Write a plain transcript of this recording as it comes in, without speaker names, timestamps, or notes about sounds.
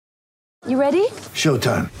You ready?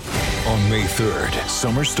 Showtime. On May 3rd,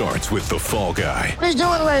 summer starts with The Fall Guy. Let's do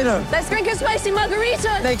it later. Let's drink a spicy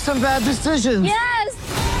margarita. Make some bad decisions.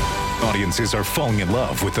 Yes! Audiences are falling in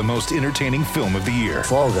love with the most entertaining film of the year.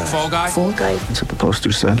 Fall Guy. Fall Guy? Fall Guy. That's what the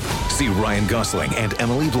poster said. See Ryan Gosling and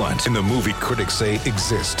Emily Blunt in the movie critics say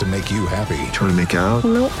exists to make you happy. Trying to make it out?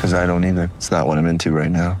 Nope. Because I don't either. It's not what I'm into right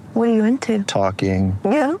now. What are you into? Talking.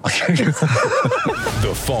 Yeah.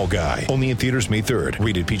 The Fall Guy. Only in theaters May 3rd.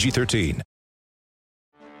 Rated PG-13.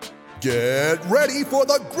 Get ready for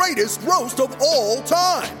the greatest roast of all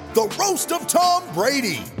time. The Roast of Tom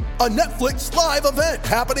Brady. A Netflix live event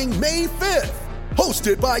happening May 5th.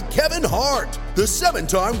 Hosted by Kevin Hart. The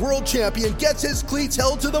 7-time world champion gets his cleats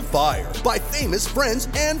held to the fire by famous friends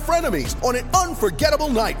and frenemies on an unforgettable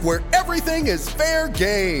night where everything is fair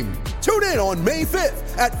game. Tune in on May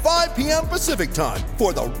 5th at 5 p.m. Pacific time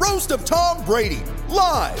for the Roast of Tom Brady.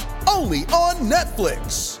 Live only on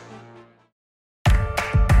Netflix.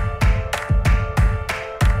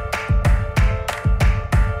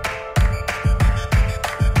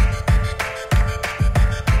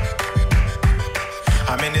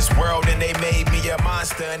 I'm in this world and they made me a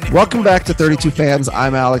monster. Welcome back to 32 Fans.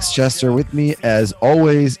 I'm Alex Chester. With me, as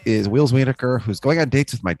always, is Wheels Wienerker, who's going on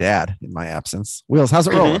dates with my dad in my absence. Wheels, how's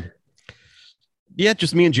it rolling? Yeah,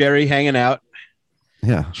 just me and Jerry hanging out.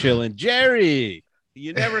 Yeah. Chilling. Jerry,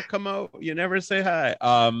 you never come out. You never say hi.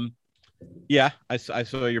 Yeah, I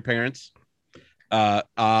saw your parents.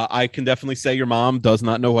 I can definitely say your mom does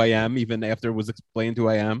not know who I am, even after it was explained who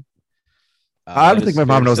I am. I don't think my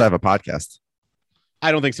mom knows I have a podcast.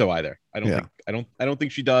 I don't think so either. I don't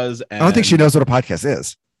think she does. And I don't think she knows what a podcast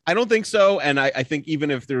is. I don't think so. And I think even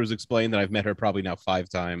if there was explained that I've met her probably now 5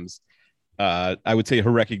 times, I would say her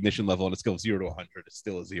recognition level on a scale of 0 to 100 is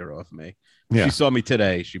still a 0 of me. If she saw me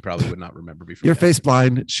today, she probably would not remember before. You're face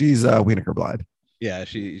blind. She's Wienerker blind. Yeah,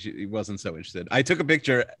 she wasn't so interested. I took a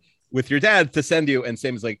picture with your dad to send you, and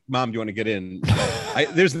Sam was like, "Mom, do you want to get in?"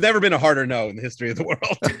 There's never been a harder no in the history of the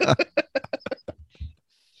world.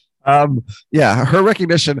 Yeah, her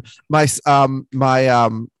recognition. My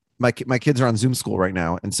kids are on Zoom school right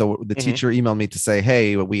now, and so the teacher emailed me to say,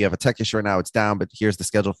 "Hey, we have a tech issue right now. It's down, but here's the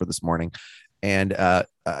schedule for this morning." And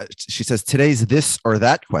she says today's this or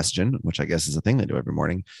that question, which I guess is a thing they do every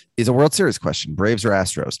morning, is a World Series question: Braves or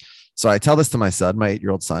Astros. So I tell this to my son, my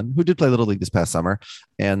 8-year-old son, who did play Little League this past summer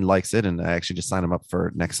and likes it, and I actually just signed him up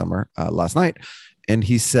for next summer last night. And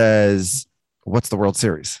he says, "What's the World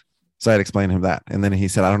Series?" So I had explained to him that. And then he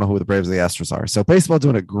said, "I don't know who the Braves or the Astros are." So baseball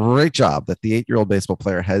doing a great job that the 8-year-old baseball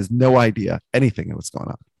player has no idea anything of what's going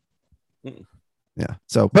on. Yeah.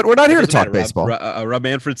 So, but we're not here to talk baseball. Rob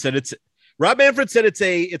Manfred said it's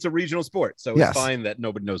a regional sport. So it's fine that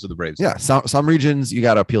nobody knows who the Braves are. Yeah. Some regions you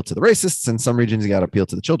got to appeal to the racists, and some regions you got to appeal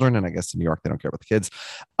to the children. And I guess in New York, they don't care about the kids.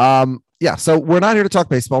 Yeah. So we're not here to talk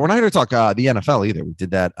baseball. We're not here to talk the NFL either. We did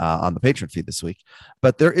that on the Patreon feed this week,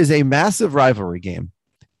 but there is a massive rivalry game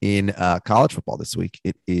in college football this week.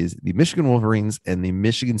 It is the Michigan Wolverines and the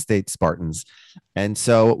Michigan State Spartans. And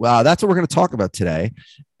so that's what we're going to talk about today.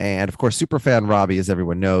 And of course, Superfan Robbie, as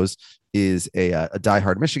everyone knows, is a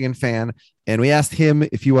diehard Michigan fan. And we asked him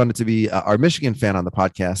if he wanted to be our Michigan fan on the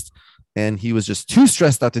podcast. And he was just too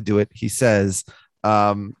stressed out to do it. He says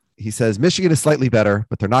Michigan is slightly better,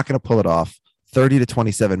 but they're not going to pull it off.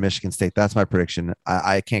 30-27 Michigan State. That's my prediction.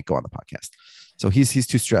 I can't go on the podcast. So he's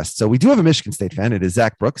too stressed. So we do have a Michigan State fan. It is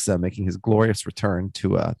Zach Brooks making his glorious return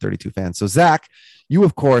to 32 Fans. So Zach, you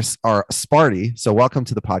of course are a Sparty. So welcome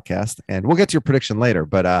to the podcast, and we'll get to your prediction later.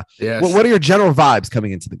 But what are your general vibes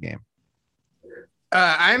coming into the game?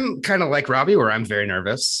 I'm kind of like Robbie, where I'm very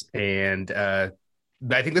nervous, and I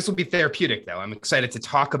think this will be therapeutic. Though I'm excited to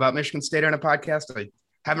talk about Michigan State on a podcast.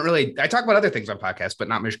 I talk about other things on podcasts, but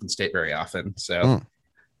not Michigan State very often. So.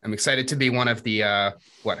 I'm excited to be one of the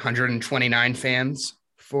 129 fans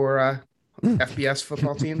for FBS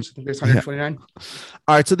football teams. I think there's 129.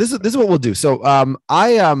 All right, so this is what we'll do. So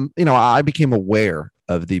I became aware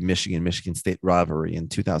of the Michigan State rivalry in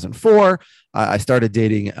 2004. I started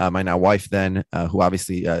dating my now wife then, who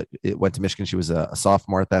obviously went to Michigan. She was a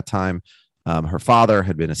sophomore at that time. Her father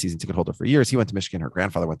had been a season ticket holder for years. He went to Michigan. Her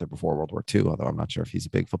grandfather went there before World War II, although I'm not sure if he's a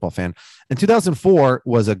big football fan. And 2004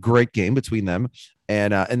 was a great game between them.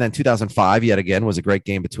 And then 2005, yet again, was a great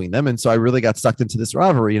game between them. And so I really got sucked into this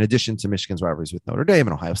rivalry, in addition to Michigan's rivalries with Notre Dame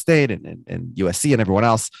and Ohio State and USC and everyone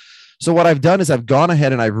else. So what I've done is I've gone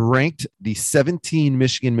ahead and I've ranked the 17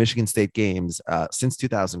 Michigan State games since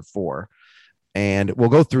 2004. And we'll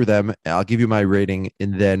go through them. I'll give you my rating.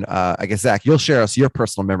 And then I guess, Zach, you'll share us your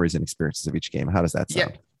personal memories and experiences of each game. How does that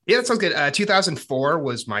sound? Yeah, that sounds good. 2004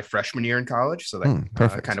 was my freshman year in college. So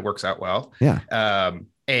that kind of works out well. Yeah.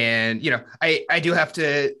 And I do have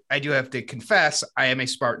to confess, I am a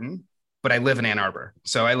Spartan, but I live in Ann Arbor,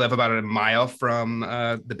 so I live about a mile from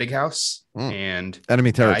the big house, and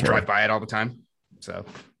enemy territory. I drive by it all the time. So,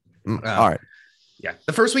 all right. Yeah,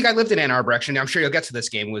 the first week I lived in Ann Arbor, actually, I'm sure you'll get to this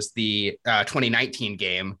game, was the 2019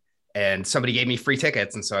 game, and somebody gave me free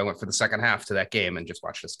tickets, and so I went for the second half to that game and just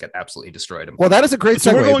watched us get absolutely destroyed. Well, that is a great segue.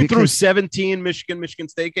 So we're going through 17 Michigan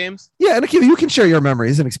State games. Yeah, and Akiva, you can share your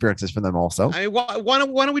memories and experiences from them also. I mean, why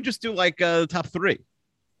don't we just do like top 3?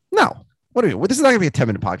 No, what do you? This is not going to be a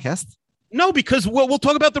 10-minute podcast. No, because we'll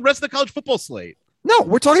talk about the rest of the college football slate. No,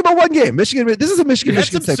 we're talking about one game. Michigan. This is a Michigan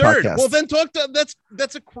State podcast. Well, then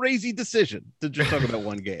that's a crazy decision to just talk about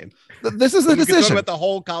one game. This is the decision. Talk about the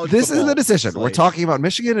whole college. This is the decision. Slate. We're talking about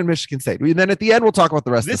Michigan and Michigan State. And then at the end, we'll talk about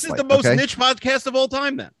the rest. This of the is slate, the most okay? niche podcast of all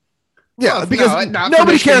time. Then, yeah, because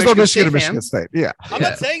nobody cares about Michigan and Michigan State. Yeah, I'm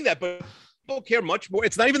not saying that, but people care much more.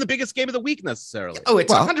 It's not even the biggest game of the week necessarily. Oh,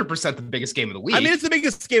 it's 100% the biggest game of the week. I mean, it's the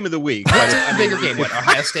biggest game of the week. It's a bigger game. What,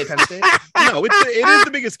 Ohio State, Penn State? No, it is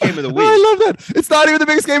the biggest game of the week. I love that. It's not even the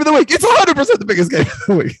biggest game of the week. It's 100% the biggest game of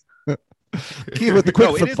the week. Keep with the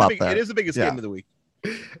quick flip flop there. It is the biggest game of the week.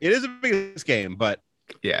 It is the biggest game, but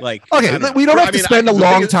like okay, we don't have to spend a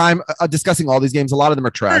long time discussing all these games. A lot of them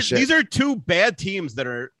are trash. These are two bad teams that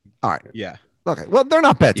are all right. Yeah. Okay, well, they're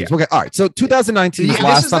not bad teams. Okay, all right. So 2019 is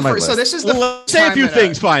last on my list. So this is the let's say a few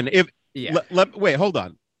things. Fine. Wait, hold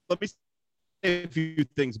on. Let me say a few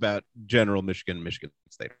things about general Michigan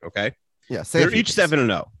State. Okay. Yeah. They're each 7-0.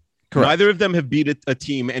 Correct. Neither of them have beat a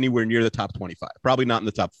team anywhere near the top 25. Probably not in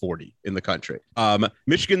the top 40 in the country.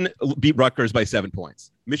 Michigan beat Rutgers by 7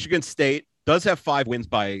 points. Michigan State does have 5 wins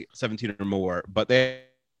by 17 or more, but they.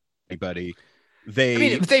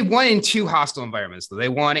 They won in 2 hostile environments, though. They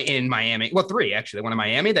won in Miami. Well, 3 actually. They won in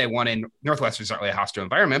Miami. They won in Northwestern's not really a hostile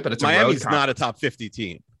environment, but it's Miami's not a top 50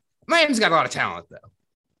 team. Miami's got a lot of talent, though.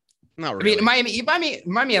 Not really. I mean,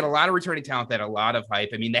 Miami had a lot of returning talent that had a lot of hype.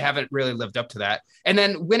 I mean, they haven't really lived up to that. And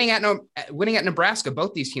then winning at Nebraska,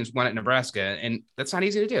 both these teams won at Nebraska, and that's not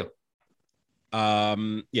easy to do.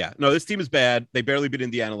 Yeah. No, this team is bad. They barely beat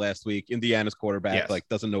Indiana last week. Indiana's quarterback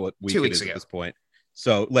doesn't know what week 2 it weeks is ago. at this point.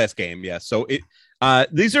 So last game, yeah. So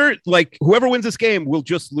these are like whoever wins this game will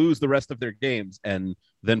just lose the rest of their games and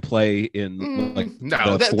then play in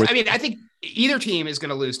I think either team is going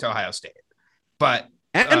to lose to Ohio State, but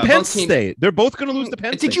and Penn State. They're both going to lose to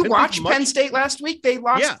Penn State. Did you watch Penn State last week? They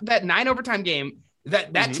lost that 9 overtime game.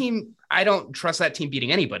 That team, I don't trust that team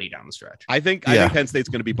beating anybody down the stretch. I think Penn State's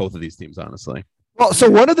going to beat both of these teams, honestly. Well, so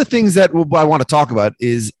one of the things that I want to talk about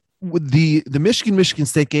is the Michigan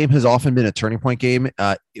State game has often been a turning point game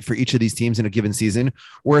for each of these teams in a given season,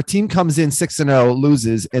 where a team comes in 6-0,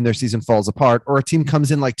 loses, and their season falls apart, or a team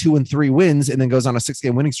comes in like 2-3 wins and then goes on a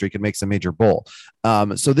 6-game winning streak and makes a major bowl.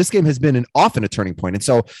 So this game has been often a turning point. And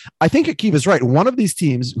so I think Akiva's right. One of these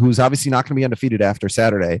teams, who's obviously not going to be undefeated after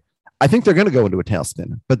Saturday, I think they're going to go into a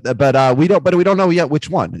tailspin, but we don't know yet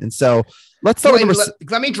which one. And so let's start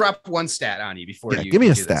let me drop one stat on you before you give me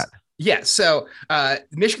a stat. This. Yeah, so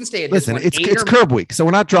Michigan State. Listen, it's curb week, so we're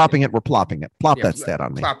not dropping it. We're plopping it. Plop that stat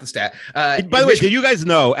on me. Plop the stat. By the way, did you guys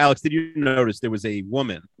know, Alex? Did you notice there was a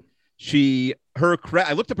woman? I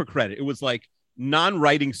looked up her credit. It was like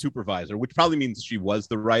non-writing supervisor, which probably means she was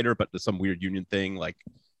the writer, but there's some weird union thing. Like,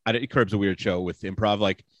 Curb's a weird show with improv.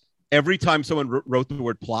 Like every time someone wrote the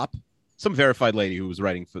word plop, some verified lady who was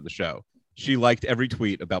writing for the show, she liked every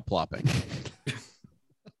tweet about plopping.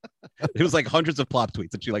 It was like hundreds of plop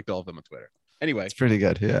tweets, and she liked all of them on Twitter. Anyway, it's pretty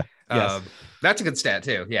good. Yeah. Yes. That's a good stat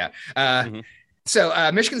too. Yeah.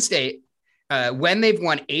 So Michigan State, when they've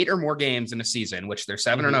won 8 or more games in a season, which they're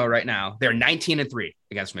 7-0 right now, they're 19-3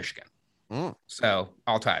 against Michigan. So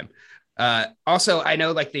all time. Also, I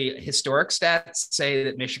know like the historic stats say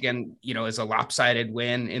that Michigan, is a lopsided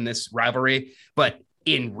win in this rivalry, but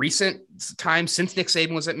in recent times since Nick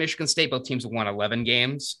Saban was at Michigan State, both teams have won 11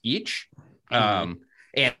 games each. And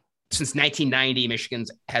since 1990, Michigan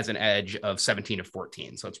has an edge of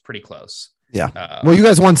 17-14, so it's pretty close. Yeah. Well, you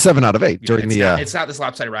guys won 7 out of 8 during it's not this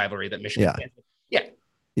lopsided rivalry that Michigan.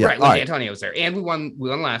 Yeah. Right. When D'Antonio was there, and we won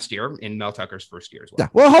last year in Mel Tucker's first year as well. Yeah.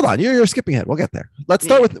 Well, hold on. You're skipping ahead. We'll get there. Let's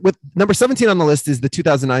start with number 17 on the list is the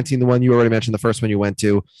 2019, the one you already mentioned, the first one you went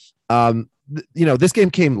to. This game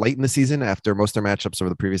came late in the season after most of their matchups over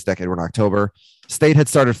the previous decade were in October. State had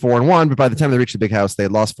started 4-1, but by the time they reached the big house, they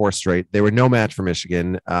had lost 4 straight. They were no match for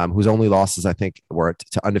Michigan, whose only losses, I think, were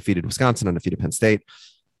to undefeated Wisconsin, undefeated Penn State.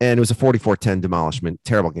 And it was a 44-10 demolishment.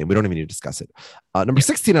 Terrible game. We don't even need to discuss it. Number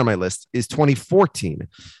 16 on my list is 2014.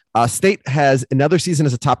 State has another season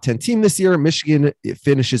as a top 10 team this year. Michigan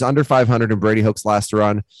finishes under 500 in Brady Hoke's last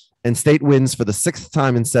run. And State wins for the 6th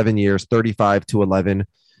time in 7 years, 35-11.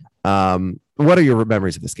 What are your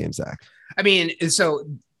memories of this game, Zach? I mean, so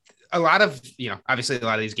a lot of, obviously a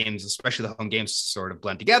lot of these games, especially the home games, sort of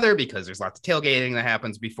blend together because there's lots of tailgating that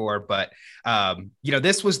happens before. But,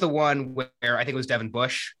 this was the one where I think it was Devin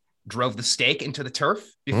Bush drove the stake into the turf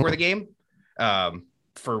before the game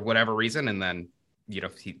for whatever reason. And then,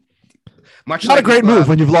 he much not like a great move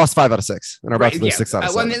when you've lost 5 out of 6 and are about to lose 6 out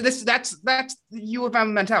of 7. Well, that's U of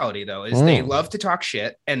M mentality, though, is they love to talk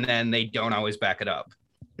shit and then they don't always back it up.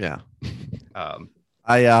 Yeah.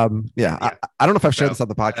 I don't know if I've shared this on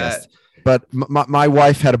the podcast, but my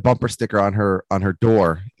wife had a bumper sticker on her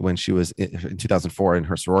door when she was in 2004 in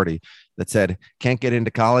her sorority that said, "Can't get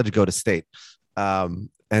into college, go to state." And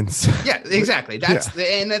so, yeah, exactly. That's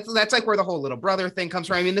like where the whole little brother thing comes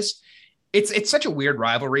from. I mean, it's such a weird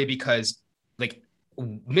rivalry because like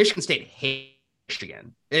Michigan State hates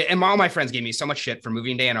Michigan, and all my friends gave me so much shit for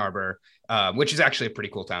moving to Ann Arbor, which is actually a pretty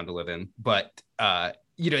cool town to live in. But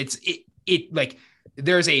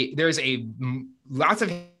there's a lots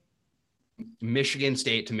of Michigan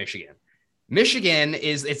State to Michigan. Michigan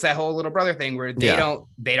it's that whole little brother thing where they don't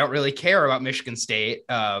really care about Michigan State,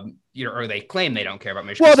 or they claim they don't care about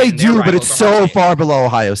Michigan. Well, State. they do, but it's so far below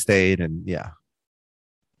Ohio State, and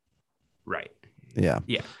right, yeah.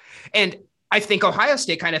 And I think Ohio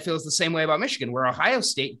State kind of feels the same way about Michigan, where Ohio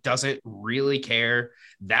State doesn't really care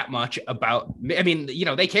that much about, I mean,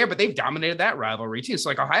 they care, but they've dominated that rivalry too. So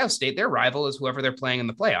like Ohio State, their rival is whoever they're playing in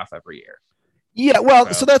the playoff every year. Yeah.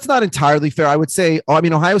 Well, so that's not entirely fair. I would say,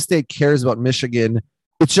 Ohio State cares about Michigan.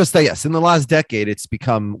 It's just that, yes, in the last decade, it's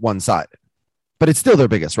become one-sided, but it's still their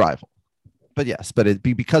biggest rival. But yes,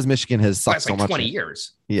 because Michigan has sucked so much. 20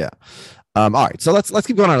 years. Yeah. All right, so let's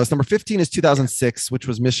keep going on our list. Number 15 is 2006, which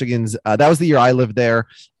was Michigan's. That was the year I lived there.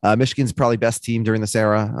 Michigan's probably best team during this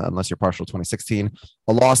era, unless you're partial to 2016.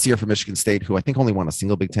 A lost year for Michigan State, who I think only won a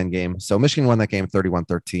single Big Ten game. So Michigan won that game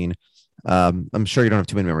 31-13. I'm sure you don't have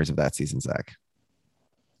too many memories of that season, Zach.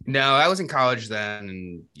 No, I was in college then,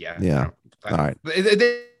 and yeah. All right.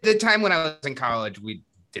 The time when I was in college, we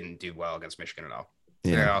didn't do well against Michigan at all.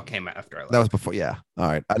 Yeah, it all came after I left. That was before. Yeah. All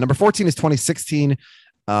right. Number 14 is 2016.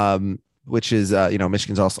 Which is,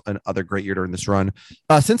 Michigan's also another great year during this run.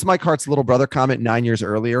 Since Mike Hart's little brother comment 9 years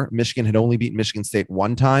earlier, Michigan had only beaten Michigan State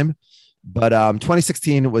one time. But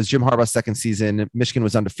 2016 was Jim Harbaugh's second season. Michigan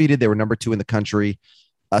was undefeated. They were number 2 in the country.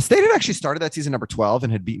 State had actually started that season number 12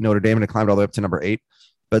 and had beaten Notre Dame and had climbed all the way up to number 8.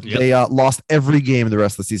 But they lost every game the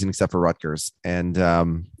rest of the season except for Rutgers, and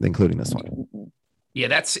including this one. Yeah,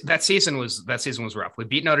 that season was rough. We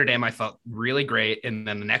beat Notre Dame. I felt really great. And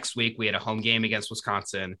then the next week we had a home game against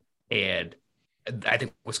Wisconsin. And I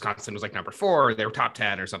think Wisconsin was like number 4, they were top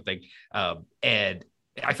 10 or something. And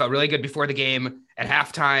I felt really good before the game. At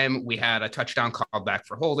halftime, we had a touchdown called back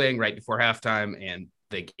for holding right before halftime. And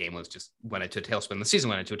the game was just went into a tailspin. The season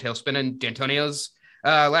went into a tailspin, and D'Antonio's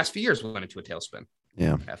last few years went into a tailspin.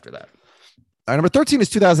 Yeah. After that. All right, number 13 is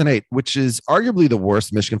 2008, which is arguably the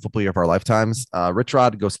worst Michigan football year of our lifetimes. Rich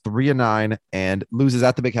Rod goes 3-9 and loses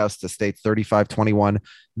at the Big House to State 35-21.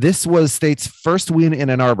 This was State's first win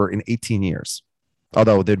in Ann Arbor in 18 years,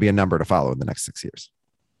 although there'd be a number to follow in the next 6 years.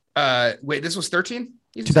 Wait, this was 13?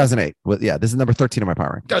 2008. Well, yeah, this is number 13 in my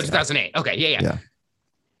power rank. Oh, 2008. Okay, yeah.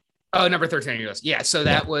 Oh, number 13 in US. Yeah, so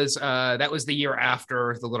that was the year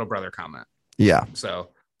after the little brother comment. Yeah. So,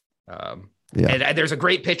 and there's a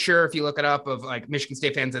great picture if you look it up of like Michigan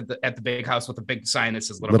State fans at the Big House with a big sign that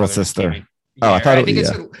says "Little Sister." Yeah, I think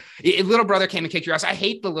it's little brother came and kicked your ass. I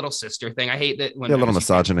hate the little sister thing. I hate that when a little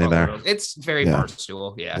misogyny there. It's very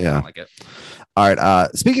barstool. Yeah, I don't like it. All right.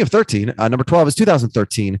 Speaking of 13, number 12 is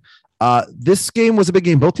 2013. This game was a big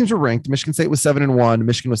game. Both teams were ranked. Michigan State was 7-1.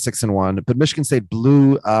 Michigan was 6-1. But Michigan State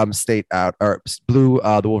blew State out, or blew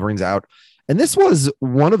the Wolverines out. And this was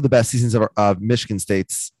one of the best seasons of Michigan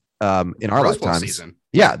State's in our lifetimes. Season.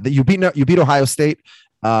 Yeah, you beat Ohio State.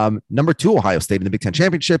 Number 2 Ohio State in the Big Ten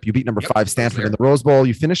championship. You beat number 5 Stanford in the Rose Bowl.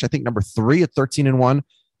 You finished, I think, number 3 at 13-1,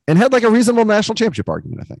 and had like a reasonable national championship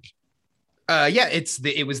argument, I think.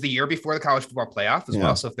 It was the year before the college football playoff as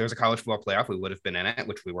well. So if there was a college football playoff, we would have been in it,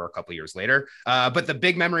 which we were a couple years later. But the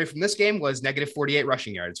big memory from this game was negative 48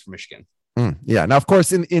 rushing yards for Michigan. Yeah. Now, of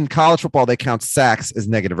course, in college football, they count sacks as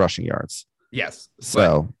negative rushing yards. Yes.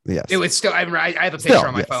 So yes, it was still. I have a picture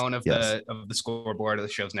on my phone of the scoreboard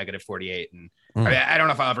that shows negative 48, and I don't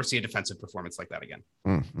know if I'll ever see a defensive performance like that again.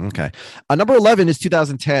 Okay. Number 11 is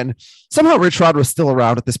 2010. Somehow Rich Rod was still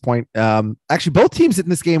around at this point. Actually, both teams in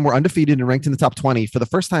this game were undefeated and ranked in the top 20 for the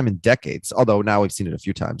first time in decades. Although now we've seen it a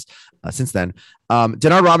few times since then.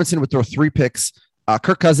 Denard Robinson would throw 3 picks.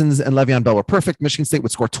 Kirk Cousins and Le'Veon Bell were perfect. Michigan State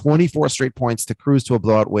would score 24 straight points to cruise to a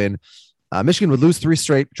blowout win. Michigan would lose 3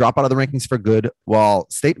 straight, drop out of the rankings for good, while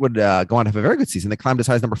State would go on to have a very good season. They climbed as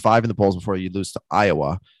high as number 5 in the polls before you lose to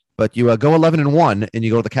Iowa. But you go 11-1, and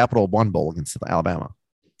you go to the Capital One Bowl against Alabama.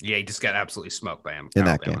 Yeah, he just got absolutely smoked by him in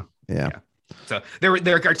that game. Yeah. So there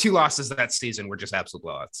are 2 losses that season were just absolute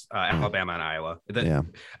blowouts. Alabama and Iowa.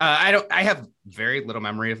 I have very little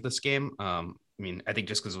memory of this game. I mean, I think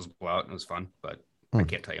just because it was a blowout and it was fun, but I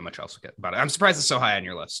can't tell you much else about it. I'm surprised it's so high on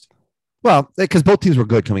your list. Well, because both teams were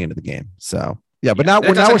good coming into the game. So but that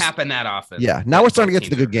doesn't happen that often. Yeah, now we're starting to get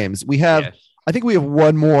to the good games. We have. I think we have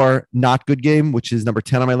one more not good game, which is number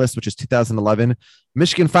 10 on my list, which is 2011.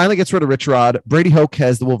 Michigan finally gets rid of Rich Rod. Brady Hoke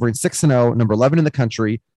has the Wolverines 6-0, number 11 in the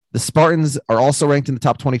country. The Spartans are also ranked in the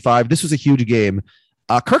top 25. This was a huge game.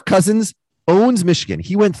 Kirk Cousins owns Michigan.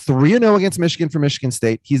 He went 3-0 against Michigan for Michigan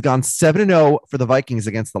State. He's gone 7-0 for the Vikings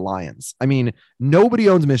against the Lions. I mean, nobody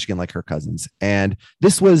owns Michigan like Kirk Cousins. And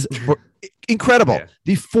this was incredible. Yeah.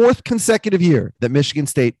 The 4th consecutive year that Michigan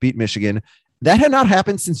State beat Michigan. That had not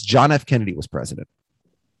happened since John F. Kennedy was president.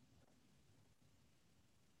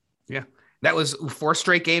 Yeah, that was 4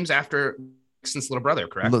 straight games after since little brother,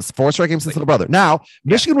 correct? 4 straight games since little brother. Now,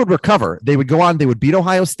 Michigan would recover. They would go on. They would beat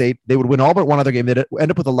Ohio State. They would win all but one other game. They'd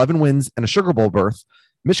end up with 11 wins and a Sugar Bowl berth.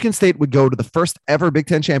 Michigan State would go to the first ever Big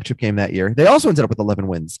Ten championship game that year. They also ended up with 11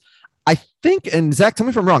 wins. I think, and Zach, tell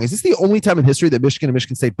me if I'm wrong, is this the only time in history that Michigan and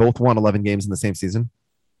Michigan State both won 11 games in the same season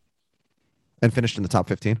and finished in the top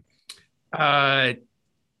 15? I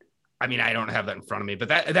mean, I don't have that in front of me, but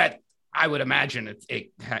that I would imagine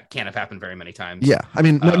it can't have happened very many times. Yeah, I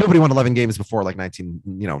mean, nobody won 11 games before like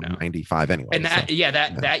 95 anyway. And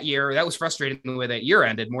that year, that was frustrating the way that year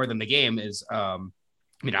ended more than the game is. I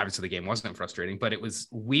mean, obviously the game wasn't frustrating, but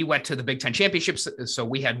we went to the Big Ten championships, so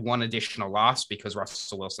we had one additional loss because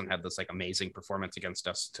Russell Wilson had this like amazing performance against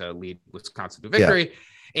us to lead Wisconsin to victory,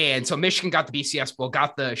 and so Michigan got the BCS Bowl,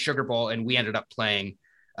 got the Sugar Bowl, and we ended up playing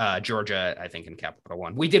Georgia, I think, in Capital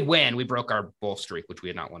One. We did win. We broke our bowl streak, which we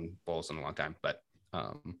had not won bowls in a long time. But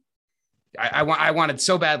I wanted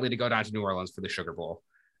so badly to go down to New Orleans for the Sugar Bowl,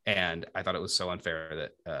 and I thought it was so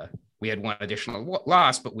unfair that we had one additional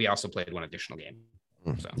loss, but we also played one additional game.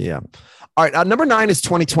 So. Yeah. All right. Number 9 is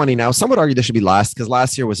 2020. Now, some would argue this should be last because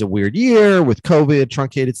last year was a weird year with COVID,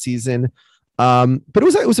 truncated season. But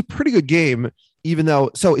it was a pretty good game, even though.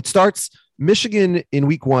 So it starts. Michigan in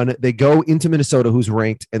week 1, they go into Minnesota, who's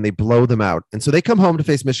ranked, and they blow them out. And so they come home to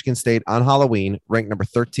face Michigan State on Halloween, ranked number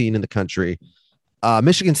 13 in the country.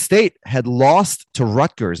 Michigan State had lost to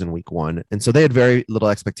Rutgers in week 1, and so they had very little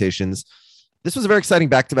expectations. This was a very exciting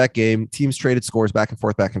back-to-back game. Teams traded scores back and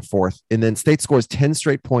forth. And then State scores 10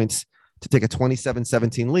 straight points to take a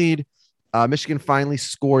 27-17 lead. Michigan finally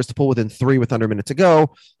scores to pull within 3 with under a minute to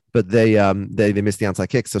go, but they missed the onside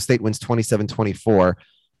kick. So State wins 27-24.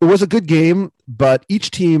 It was a good game, but each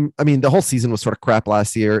team, I mean, the whole season was sort of crap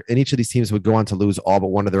last year, and each of these teams would go on to lose all but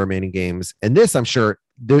one of the remaining games. And this, I'm sure,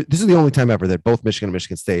 this is the only time ever that both Michigan and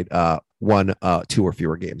Michigan State won 2 or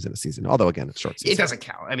fewer games in a season. Although, again, it's short season. It doesn't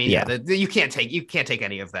count. I mean, you can't take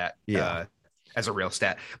any of that as a real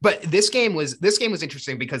stat. But this game was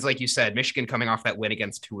interesting because, like you said, Michigan coming off that win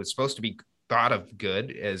against who was supposed to be thought of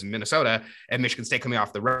good as Minnesota, and Michigan State coming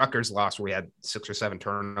off the Rutgers loss where we had 6 or 7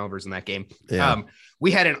 turnovers in that game. Yeah.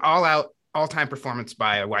 We had an all-time performance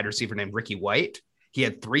by a wide receiver named Ricky White. He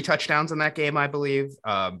had 3 touchdowns in that game, I believe.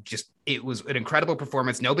 It was an incredible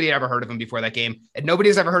performance. Nobody had ever heard of him before that game, and nobody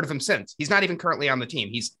has ever heard of him since. He's not even currently on the team.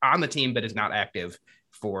 He's on the team, but is not active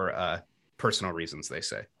for personal reasons, they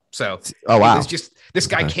say. So, It was just this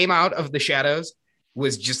guy came out of the shadows,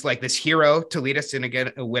 was just like this hero to lead us in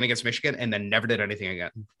a win against Michigan, and then never did anything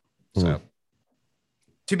again. So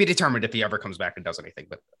to be determined if he ever comes back and does anything,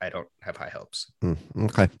 but I don't have high hopes.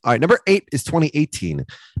 Okay. All right. Number 8 is 2018.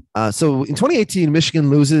 So in 2018, Michigan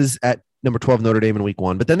loses at number 12 Notre Dame in week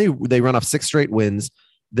 1, but then they run off 6 straight wins.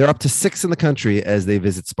 They're up to 6 in the country as they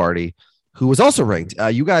visit Sparty, who was also ranked.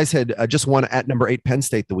 You guys had just won at number 8 Penn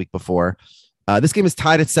State the week before. This game is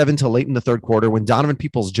tied at 7 till late in the third quarter when Donovan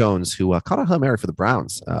Peoples-Jones, who caught a Hail Mary for the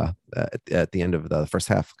Browns at the end of the first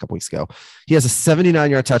half a couple weeks ago, he has a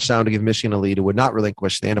 79-yard touchdown to give Michigan a lead. It would not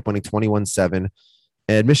relinquish. They end up winning 21-7.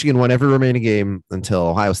 And Michigan won every remaining game until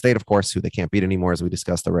Ohio State, of course, who they can't beat anymore, as we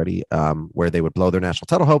discussed already, where they would blow their national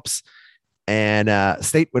title hopes. And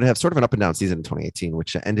State would have sort of an up and down season in 2018,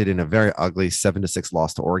 which ended in a very ugly 7-6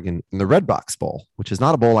 loss to Oregon in the Red Box Bowl, which is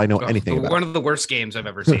not a bowl I know anything about. One of the worst games I've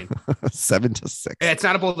ever seen. 7-6. It's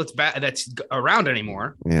not a bowl that's around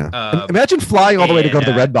anymore. Yeah. Imagine flying all the way to go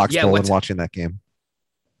to the Red Box Bowl and watching that game.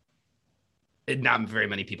 Not very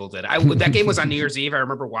many people did. That game was on New Year's Eve. I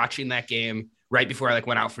remember watching that game right before I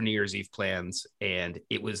went out for New Year's Eve plans, and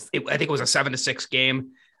I think it was a 7-6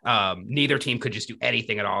 game. Neither team could just do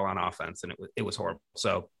anything at all on offense, and it was horrible.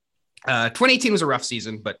 So 2018 was a rough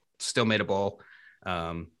season, but still made a bowl.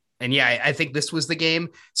 And yeah, I think this was the game.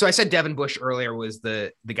 So I said Devin Bush earlier was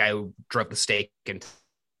the guy who drove the stake into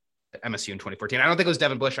MSU in 2014. I don't think it was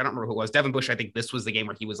Devin Bush. I don't remember who it was. Devin Bush, I think this was the game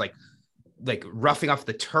where he was like roughing off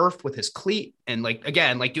the turf with his cleat and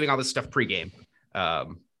doing all this stuff pregame.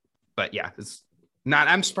 But yeah, it's not,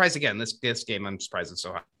 I'm surprised again, this game, I'm surprised it's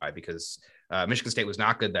so high because Michigan State was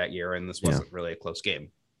not good that year. And this wasn't really a close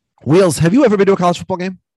game. Wheels, have you ever been to a college football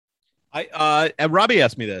game? And Robbie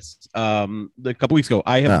asked me this a couple weeks ago.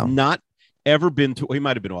 I have not ever been to. He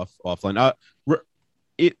might have been offline.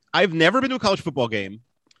 I've never been to a college football game.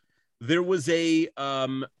 There was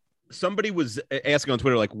somebody was asking on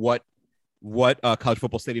Twitter like what college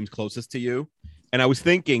football stadium's closest to you, and I was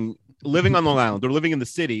thinking, living on Long Island or living in the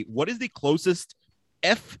city, what is the closest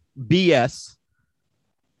FBS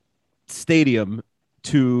stadium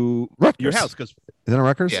to Rutgers. your house? Because is it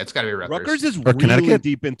Rutgers? Yeah, it's got to be Rutgers. Rutgers is Or really Connecticut?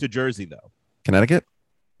 deep into Jersey, though. Connecticut?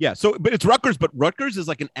 Yeah, so but it's Rutgers, but Rutgers is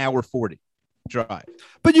like an hour 40 drive.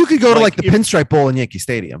 But you could go to Like, the if- Pinstripe Bowl in Yankee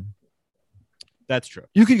Stadium. That's true.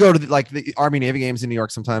 You could go to the Army Navy games in New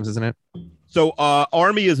York sometimes, isn't it? So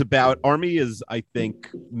Army is I think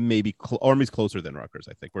maybe Army's closer than Rutgers.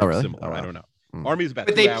 I think we're really? similar. Oh, wow. I don't know. Hmm. Army's about.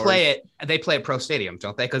 But 2 they hours. play at Pro Stadium,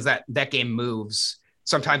 don't they? Because that game moves.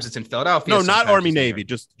 Sometimes it's in Philadelphia. No, not sometimes Army it's in New Navy.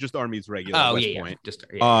 York. Just Army's regular. Oh West yeah, Point. just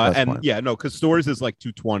yeah. West And Point. yeah, no, because Stores is like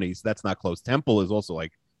 220s. That's not close. Temple is also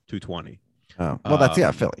like 220. Oh, well,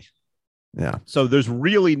 that's Philly. Yeah. So there's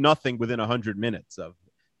really nothing within 100 minutes of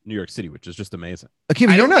New York City, which is just amazing.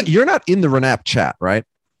 Akiva, you're not in the Renap chat, right?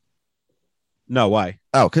 No, why?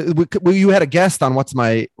 Oh, well, you had a guest on What's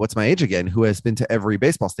My Age Again who has been to every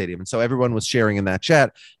baseball stadium, and so everyone was sharing in that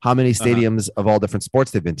chat how many stadiums of all different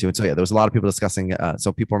sports they've been to, and so yeah, there was a lot of people discussing.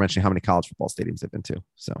 So people were mentioning how many college football stadiums they've been to.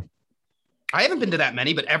 So I haven't been to that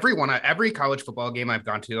many, but every college football game I've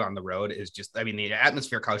gone to on the road is just, I mean, the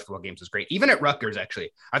atmosphere of college football games is great. Even at Rutgers,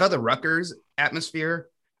 actually, I thought the Rutgers atmosphere,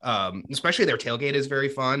 especially their tailgate, is very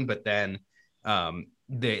fun. But then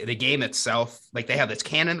the game itself, like they have this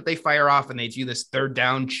cannon that they fire off, and they do this third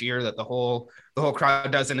down cheer that the whole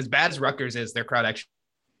crowd does. And as bad as Rutgers is, their crowd actually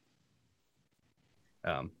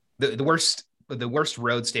the worst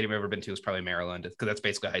road stadium I've ever been to is probably Maryland, because that's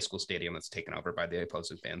basically a high school stadium that's taken over by the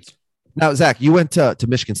opposing fans. now, Zach, you went to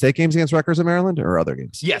Michigan State games against Rutgers in Maryland or other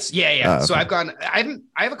games? Yes. Yeah. Okay. So I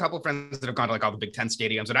have a couple of friends that have gone to like all the Big Ten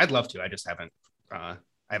stadiums, and I'd love to. I just haven't, I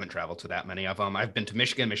haven't traveled to that many of them. I've been to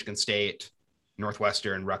Michigan State,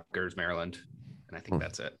 Northwestern, Rutgers, Maryland, and I think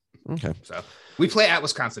that's it. Okay. So we play at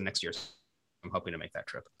Wisconsin next year. So I'm hoping to make that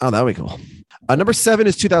trip. Oh, that would be cool. Number 7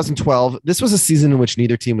 is 2012. This was a season in which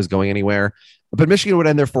neither team was going anywhere, but Michigan would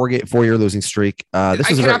end their four-year losing streak. I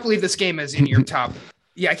cannot believe this game is in your top.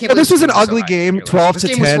 Yeah, I can't. This was an game so ugly high game, on your list. 12 This to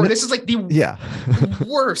game was 10. this is like the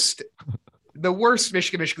worst, the worst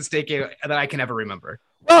Michigan State game that I can ever remember.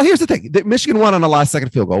 Well, here's the thing. Michigan won on a last-second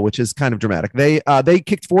field goal, which is kind of dramatic. They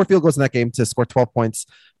kicked 4 field goals in that game to score 12 points.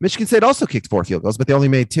 Michigan State also kicked 4 field goals, but they only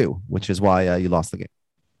made 2, which is why you lost the game.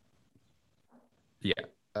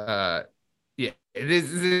 Yeah.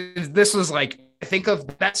 This was like, I think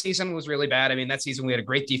of that season was really bad. I mean, that season we had a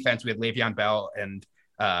great defense. We had Le'Veon Bell and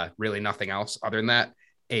really nothing else other than that.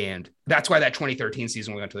 And that's why that 2013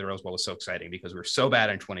 season we went to the Rose Bowl was so exciting, because we were so bad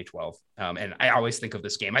in 2012. And I always think of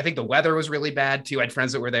this game. I think the weather was really bad too. I had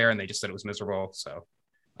friends that were there and they just said it was miserable. So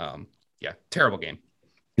yeah, terrible game.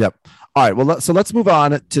 Yep. All right. Well, so let's move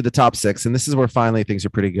on to the top 6. And this is where finally things are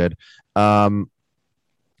pretty good. Number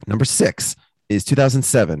 6 is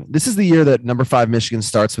 2007. This is the year that number 5 Michigan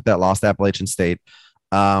starts with that loss to Appalachian State,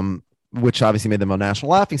 which obviously made them a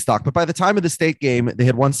national laughingstock. But by the time of the state game, they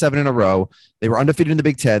had won 7 in a row. They were undefeated in the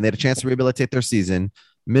Big Ten. They had a chance to rehabilitate their season.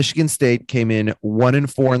 Michigan State came in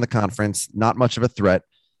 1-4 in the conference, not much of a threat.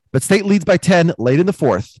 But State leads by 10 late in the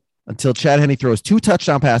 4th until Chad Henne throws 2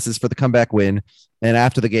 touchdown passes for the comeback win. And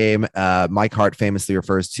after the game, Mike Hart famously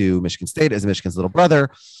refers to Michigan State as Michigan's little brother,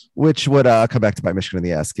 which would come back to bite Michigan in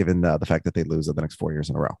the ass, given the fact that they lose the next 4 years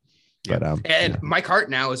in a row. Yeah. But, and Mike Hart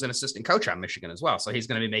now is an assistant coach on Michigan as well. So he's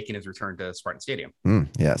going to be making his return to Spartan Stadium.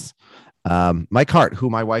 Yes. Mike Hart,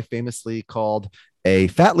 who my wife famously called a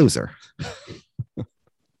fat loser.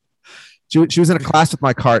 She was in a class with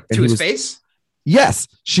Mike Hart. And to his face? Yes.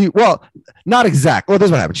 Not exactly. Well, this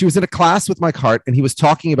is what happened. She was in a class with Mike Hart, and he was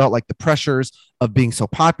talking about like the pressures of being so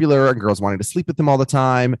popular and girls wanting to sleep with him all the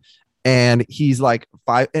time. And he's like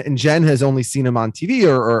 5, and Jen has only seen him on TV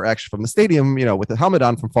or actually from the stadium, with the helmet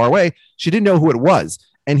on from far away. She didn't know who it was.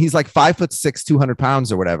 and he's like 5'6", 200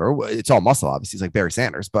 pounds or whatever. It's all muscle, obviously. He's like Barry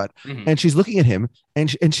Sanders, but and she's looking at him, and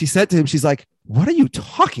she said to him, she's like, "What are you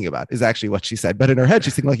talking about?" Is actually what she said, but in her head,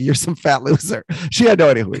 she's thinking like, "You're some fat loser." She had no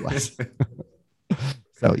idea who he was.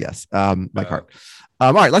 So yes, Mike Hart.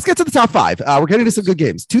 All right, let's get to the top five. We're getting to some good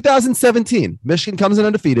games. 2017, Michigan comes in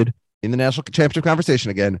undefeated in the national championship conversation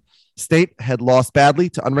again. State had lost badly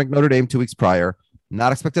to unranked Notre Dame 2 weeks prior.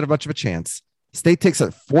 Not expected much of a chance. State takes a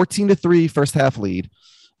 14-3 first half lead,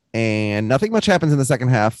 and nothing much happens in the second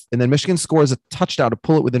half. And then Michigan scores a touchdown to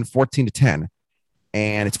pull it within 14-10.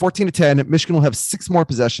 And it's 14-10. Michigan will have 6 more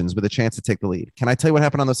possessions with a chance to take the lead. Can I tell you what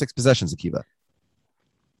happened on those 6 possessions, Akiva?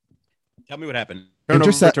 Tell me what happened.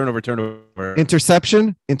 Turnover.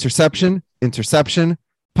 Interception,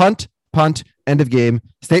 punt, end of game.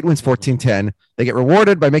 State wins 14-10. They get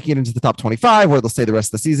rewarded by making it into the top 25, where they'll stay the rest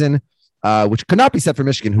of the season, which could not be said for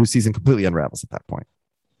Michigan, whose season completely unravels at that point.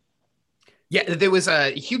 Yeah, there was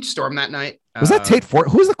a huge storm that night. Was that Tate Ford?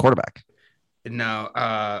 Who was the quarterback?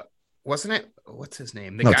 No, wasn't it? What's his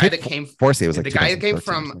name? The no, guy Tate that came. Forsey was like the guy that came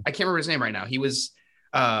from. I can't remember his name right now. He was.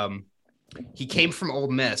 He came from Ole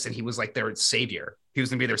Miss, and he was like their savior. He was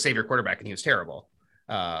going to be their savior quarterback, and he was terrible.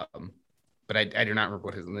 But I do not remember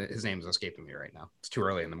what his name is escaping me right now. It's too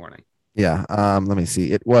early in the morning. Yeah. Let me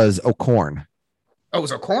see. It was O'Korn. Oh, it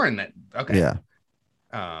was O'Korn that. Okay.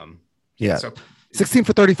 Yeah. Yeah. So 16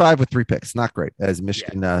 for 35 with 3 picks. Not great as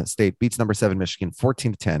Michigan State beats number 7 Michigan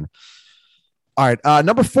 14-10. All right.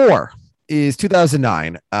 Number 4 is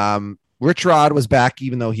 2009. Rich Rod was back,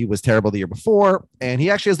 even though he was terrible the year before, and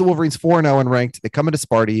he actually has the Wolverines 4-0 unranked. They come into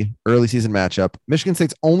Sparty, early season matchup. Michigan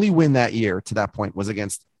State's only win that year to that point was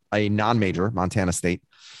against a non-major, Montana State.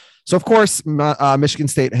 So, of course, Michigan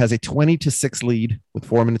State has a 20-6 lead with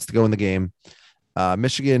 4 minutes to go in the game.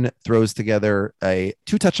 Michigan throws together 2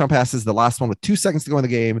 touchdown passes, the last one with 2 seconds to go in the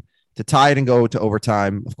game to tie it and go to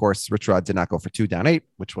overtime. Of course, Rich Rod did not go for 2 down 8,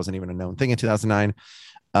 which wasn't even a known thing in 2009.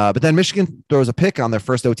 But then Michigan throws a pick on their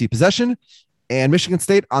first OT possession, and Michigan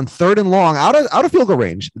State on 3rd and long out of field goal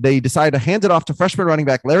range. They decide to hand it off to freshman running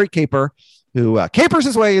back Larry Caper, who capers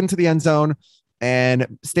his way into the end zone,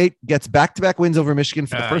 and State gets back-to-back wins over Michigan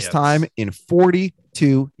for the first time in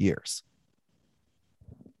 42 years.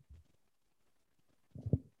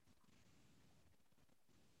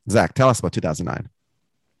 Zach, tell us about 2009.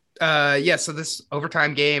 So this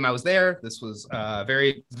overtime game, I was there. This was a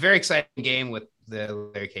very, very exciting game with the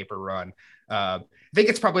Larry Caper run. I think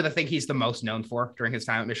it's probably the thing he's the most known for during his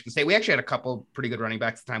time at Michigan State. We actually had a couple pretty good running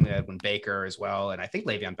backs at the time. We had one Baker as well, and I think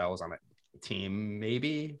Le'Veon Bell was on that team,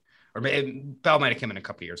 maybe, or maybe Bell might have come in a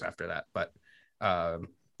couple years after that. But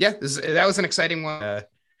that was an exciting one.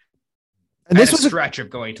 And this was a stretch of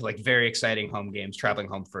going to like very exciting home games, traveling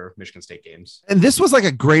home for Michigan State games. And this was like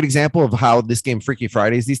a great example of how this game Freaky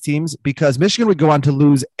Fridays these teams, because Michigan would go on to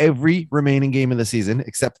lose every remaining game of the season,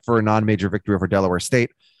 except for a non-major victory over Delaware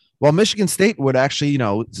State. While Michigan State would actually,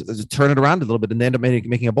 turn it around a little bit and end up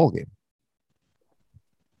making a bowl game.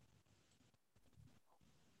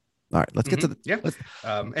 All right, let's get to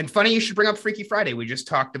the and funny you should bring up Freaky Friday. We just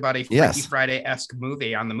talked about a Freaky Friday-esque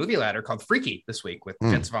movie on the movie ladder called Freaky this week with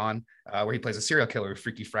Vince Vaughn, where he plays a serial killer who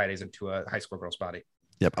Freaky Fridays into a high school girl's body.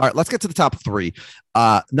 Yep. All right, let's get to the top 3.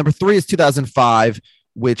 Number 3 is 2005,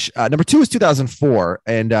 which number 2 is 2004,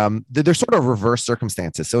 and they're sort of reverse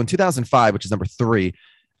circumstances. So in 2005, which is number 3,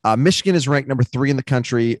 Michigan is ranked number 3 in the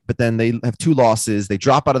country, but then they have 2 losses. They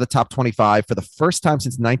drop out of the top 25 for the first time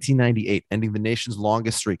since 1998, ending the nation's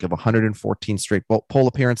longest streak of 114 straight poll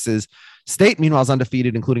appearances. State, meanwhile, is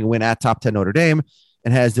undefeated, including a win at top 10 Notre Dame,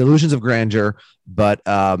 and has delusions of grandeur. But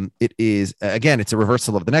it is, again, it's a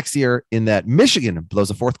reversal of the next year in that Michigan blows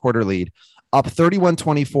a fourth quarter lead, up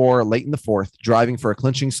 31-24 late in the fourth, driving for a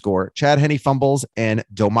clinching score. Chad Henne fumbles, and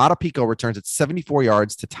Domata Pico returns at 74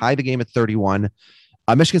 yards to tie the game at 31.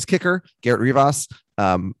 Michigan's kicker, Garrett Rivas,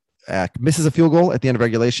 misses a field goal at the end of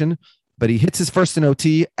regulation, but he hits his first in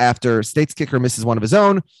OT after State's kicker misses one of his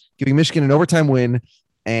own, giving Michigan an overtime win.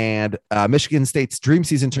 And Michigan State's dream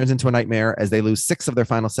season turns into a nightmare as they lose 6 of their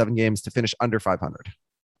final 7 games to finish under 500.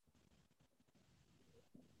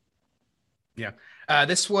 Yeah.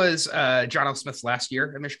 This was John L. Smith's last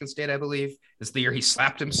year at Michigan State, I believe. This is the year he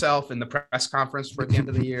slapped himself in the press conference toward the end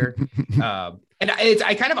of the year. And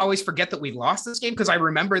I kind of always forget that we lost this game because I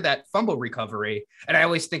remember that fumble recovery, and I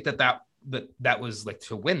always think that was like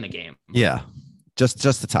to win the game. Yeah, just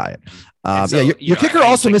to tie it. Your kicker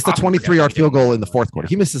also missed a 23-yard field goal in the fourth quarter.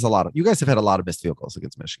 He misses a lot of. You guys have had a lot of missed field goals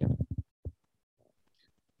against Michigan.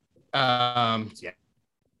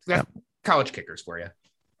 College kickers for you.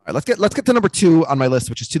 All right, let's get to number 2 on my list,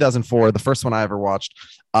 which is 2004, the first one I ever watched.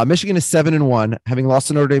 Michigan is 7-1, having lost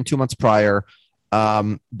to Notre Dame 2 months prior.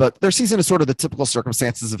 But their season is sort of the typical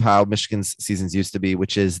circumstances of how Michigan's seasons used to be,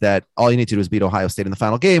 which is that all you need to do is beat Ohio State in the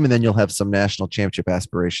final game, and then you'll have some national championship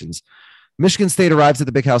aspirations. Michigan State arrives at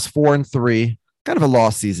the Big House 4-3, kind of a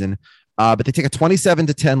lost season, but they take a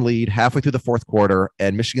 27-10 lead halfway through the fourth quarter,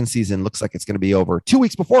 and Michigan's season looks like it's going to be over 2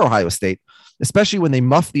 weeks before Ohio State, especially when they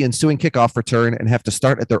muff the ensuing kickoff return and have to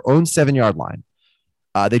start at their own 7-yard line.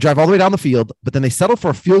 They drive all the way down the field, but then they settle for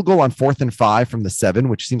a field goal on 4th and 5 from the 7,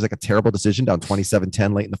 which seems like a terrible decision, down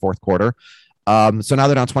 27-10 late in the fourth quarter. So now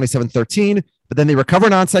they're down 27-13, but then they recover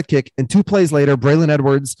an onside kick, and 2 plays later, Braylon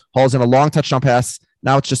Edwards hauls in a long touchdown pass.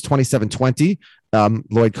 Now it's just 27-20.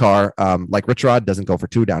 Lloyd Carr, like Rich Rod, doesn't go for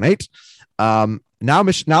 2, down 8. Now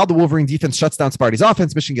the Wolverine defense shuts down Sparty's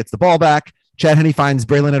offense. Michigan gets the ball back. Chad Henne finds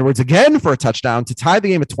Braylon Edwards again for a touchdown to tie the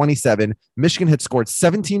game at 27. Michigan had scored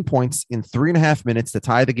 17 points in 3.5 minutes to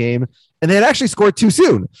tie the game, and they had actually scored too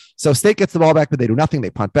soon. So State gets the ball back, but they do nothing.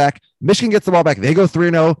 They punt back. Michigan gets the ball back. They go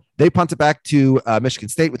 3-0. They punt it back to Michigan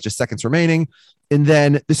State with just seconds remaining. And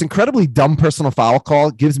then this incredibly dumb personal foul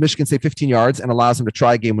call gives Michigan State 15 yards and allows them to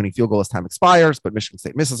try a game-winning field goal as time expires, but Michigan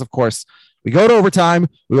State misses, of course. We go to overtime.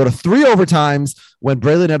 We go to 3 overtimes when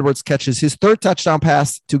Braylon Edwards catches his 3rd touchdown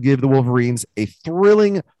pass to give the Wolverines a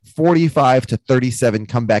thrilling 45-37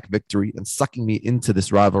 comeback victory and sucking me into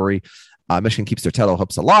this rivalry. Michigan keeps their title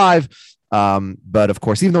hopes alive. But of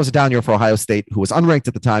course, even though it was a down year for Ohio State, who was unranked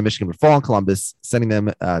at the time, Michigan would fall in Columbus, sending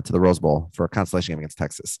them to the Rose Bowl for a consolation game against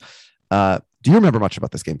Texas. Do you remember much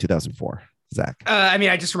about this game, 2004, Zach? I mean,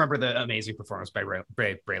 I just remember the amazing performance by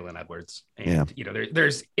Braylon Edwards. And,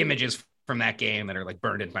 there's images from that game that are like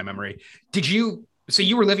burned into my memory. So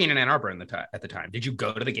you were living in Ann Arbor at the time. Did you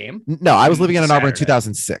go to the game? No, I was living in Ann Arbor in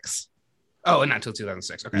 2006. Oh, not until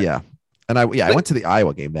 2006. Okay. Yeah. And I went to the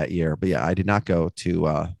Iowa game that year, but yeah, I did not go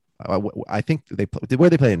to, I think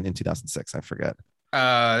where they played in 2006. I forget.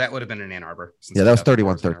 That would have been in Ann Arbor. Yeah, that was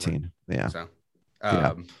 31-13. Yeah. So,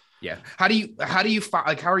 yeah. How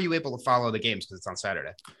are you able to follow the games because it's on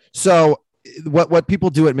Saturday? So what people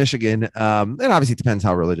do at Michigan, and obviously it depends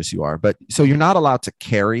how religious you are, but so you're not allowed to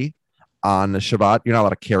carry on the Shabbat. You're not allowed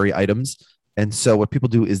to carry items. And so what people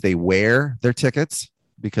do is they wear their tickets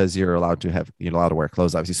because you're allowed to wear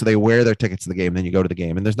clothes, obviously. So they wear their tickets to the game, and then you go to the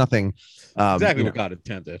game, and there's nothing. Exactly what God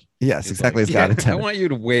intended. Yes, exactly as God intended. I want you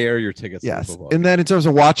to wear your tickets. Yes. And then in terms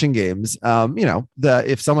of watching games,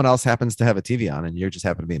 if someone else happens to have a TV on and you just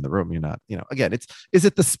happen to be in the room, you're not, again, is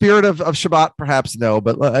it the spirit of Shabbat? Perhaps no,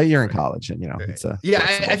 but you're in college and, it's I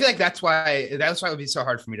feel like that's why it would be so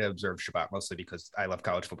hard for me to observe Shabbat, mostly because I love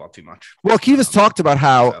college football too much. Well, Kivas talked about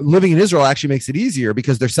how living in Israel actually makes it easier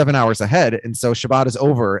because they're 7 hours ahead. And so Shabbat is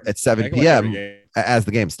over at 7 p.m. as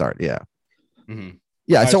the games start. Yeah. Mm-hmm.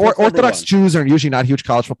 Yeah, so Orthodox Jews are usually not huge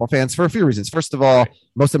college football fans for a few reasons. First of all,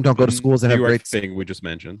 most of them don't go to schools that have great thing we just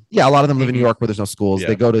mentioned. Yeah, a lot of them live in New York where there's no schools. Yeah.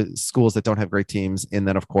 They go to schools that don't have great teams, and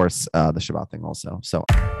then of course the Shabbat thing also. So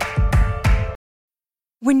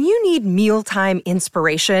when you need mealtime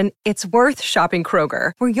inspiration, it's worth shopping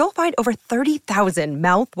Kroger, where you'll find over 30,000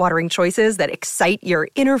 mouth-watering choices that excite your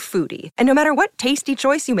inner foodie. And no matter what tasty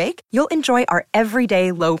choice you make, you'll enjoy our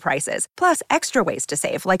everyday low prices, plus extra ways to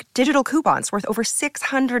save, like digital coupons worth over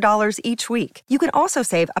 $600 each week. You can also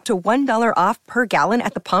save up to $1 off per gallon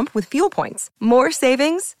at the pump with fuel points. More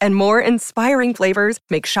savings and more inspiring flavors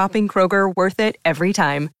make shopping Kroger worth it every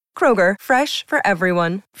time. Kroger, fresh for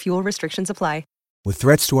everyone. Fuel restrictions apply. With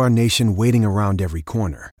threats to our nation waiting around every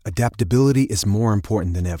corner, adaptability is more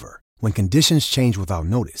important than ever. When conditions change without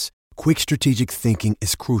notice, quick strategic thinking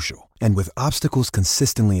is crucial. And with obstacles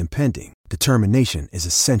consistently impending, determination is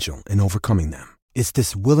essential in overcoming them. It's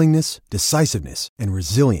this willingness, decisiveness, and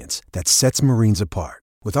resilience that sets Marines apart.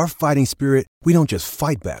 With our fighting spirit, we don't just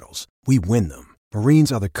fight battles, we win them.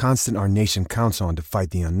 Marines are the constant our nation counts on to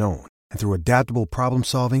fight the unknown. And through adaptable problem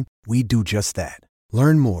solving, we do just that.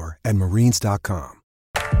 Learn more at marines.com.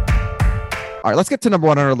 All right, let's get to number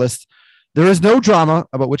one on our list. There is no drama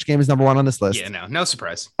about which game is number one on this list. Yeah, no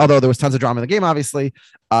surprise. Although there was tons of drama in the game, obviously.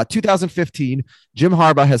 2015, Jim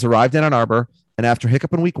Harbaugh has arrived in Ann Arbor, and after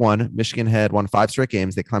hiccup in week 1, Michigan had won 5 straight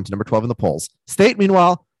games. They climbed to number 12 in the polls. State,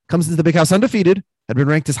 meanwhile, comes into the Big House undefeated, had been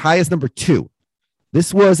ranked as high as number 2.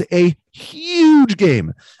 This was a huge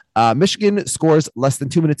game. Michigan scores less than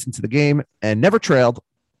 2 minutes into the game and never trailed.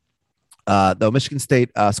 Though Michigan State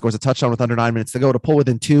scores a touchdown with under 9 minutes to go to pull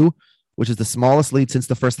within 2, which is the smallest lead since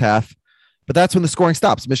the first half. But that's when the scoring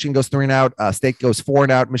stops. Michigan goes 3 and out. State goes 4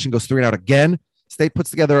 and out. Michigan goes 3 and out again. State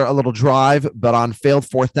puts together a little drive, but on failed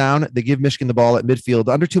 4th down, they give Michigan the ball at midfield.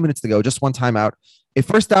 Under 2 minutes to go, just one timeout. A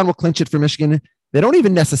first down will clinch it for Michigan. They don't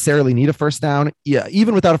even necessarily need a first down. Yeah,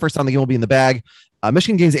 even without a first down, the game will be in the bag.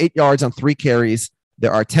 Michigan gains 8 yards on 3 carries.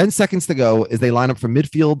 There are 10 seconds to go as they line up from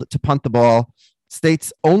midfield to punt the ball.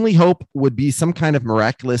 State's only hope would be some kind of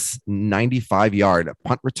miraculous 95-yard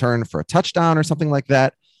punt return for a touchdown or something like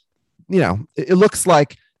that. It looks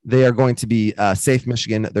like they are going to be safe,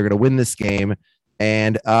 Michigan. They're going to win this game.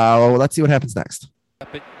 And let's see what happens next.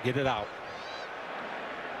 Get it out.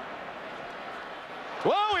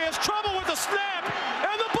 Whoa, he has trouble with the snap,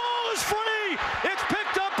 and the ball is free. It's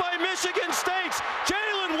picked up by Michigan State's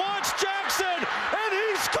Jalen Watts Jackson, and he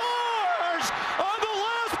scores on the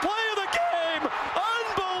last play of the game.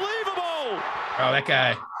 Unbelievable. Oh, that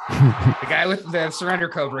guy. The guy with the surrender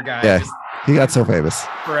cobra guy. Yeah, he got so famous.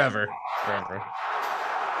 Forever.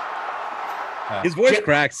 His voice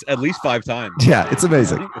cracks at least 5 times. Yeah, it's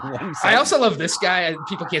amazing. I also love this guy.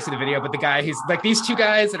 People can't see the video, but the guy, he's like these two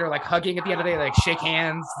guys that are like hugging at the end of the day, like shake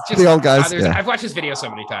hands. Just, the old guys. Yeah. I've watched his video so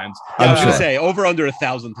many times. I was going to say over under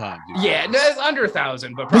 1,000 times. Yeah, no, it's under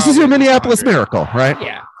 1,000. But this is your Minneapolis miracle, right?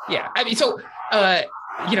 Yeah. I mean, so I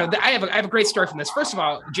have a great story from this. First of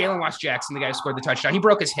all, Jalen Watts Jackson, the guy who scored the touchdown, he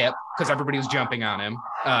broke his hip because everybody was jumping on him.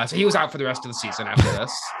 So he was out for the rest of the season after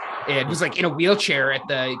this. And was like in a wheelchair at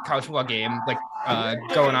the college football game, like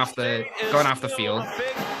going off the field.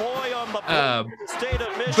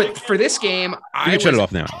 But for this game, you can shut it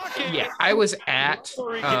off now. Yeah, I was at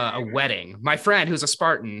a wedding. My friend, who's a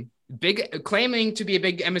Spartan, claiming to be a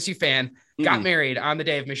big MSU fan, got married on the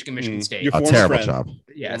day of Michigan State. A terrible job.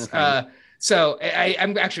 Yes. So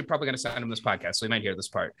I'm actually probably going to send him this podcast, so he might hear this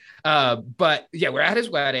part. But yeah, we're at his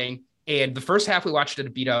wedding. And the first half we watched it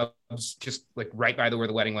at B-Dubs, just like right by where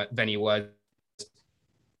the wedding venue was.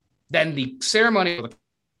 Then the ceremony,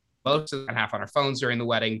 most of the half on our phones during the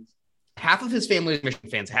wedding. Half of his family was Michigan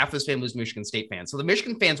fans, half of his family was Michigan State fans. So the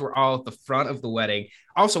Michigan fans were all at the front of the wedding,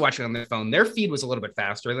 also watching on their phone. Their feed was a little bit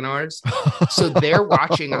faster than ours. So they're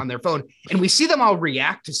watching on their phone, and we see them all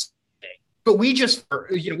react to something. But we just,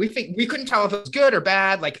 we couldn't tell if it was good or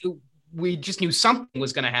bad. Like, we just knew something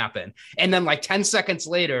was going to happen. And then like 10 seconds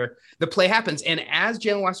later, the play happens. And as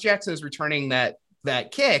Jalen Watts Jackson is returning that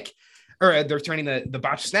kick, or they're returning the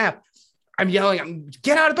botched snap, I'm yelling,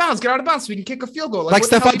 get out of bounds so we can kick a field goal. Like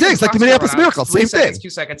Stephon Diggs, like the Minneapolis Miracle, same thing. 2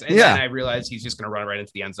 seconds. And then I realized he's just going to run right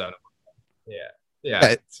into the end zone.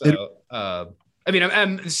 Yeah. I mean,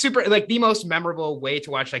 I'm super, like the most memorable way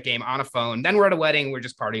to watch that game on a phone. Then we're at a wedding. We're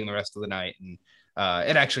just partying the rest of the night. And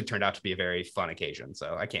it actually turned out to be a very fun occasion,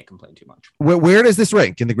 so I can't complain too much. Where does this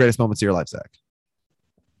rank in the greatest moments of your life, Zach?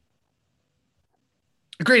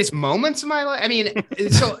 The greatest moments of my life? I mean,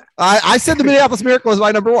 so I said the Minneapolis Miracle was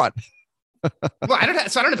my number one. Well, I don't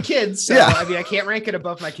have kids, so I mean, I can't rank it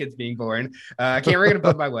above my kids being born. I can't rank it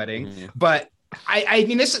above my wedding, but I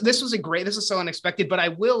mean, this is so unexpected. But I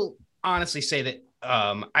will honestly say that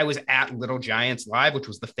I was at Little Giants Live, which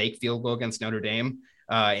was the fake field goal against Notre Dame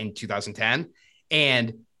in 2010.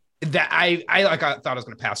 And that I thought I was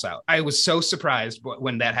going to pass out. I was so surprised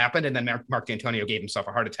when that happened. And then Mark D'Antonio gave himself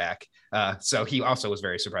a heart attack. So he also was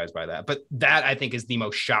very surprised by that. But that, I think, is the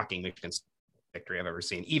most shocking Michigan victory I've ever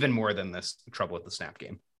seen, even more than this trouble with the snap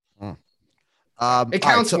game. It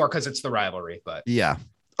counts more because it's the rivalry. But yeah.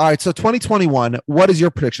 All right. So 2021, what is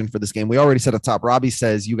your prediction for this game? We already said at top. Robbie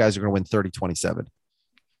says you guys are going to win 30-27.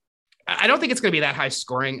 I don't think it's going to be that high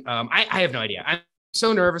scoring. I have no idea. I'm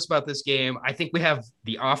so nervous about this game. I think we have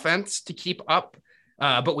the offense to keep up,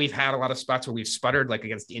 but we've had a lot of spots where we've sputtered, like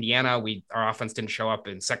against Indiana. Our offense didn't show up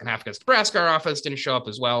in second half against Nebraska. Our offense didn't show up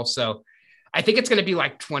as well. So I think it's going to be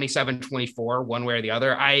like 27-24, one way or the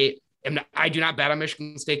other. I do not bet on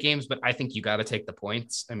Michigan State games, but I think you got to take the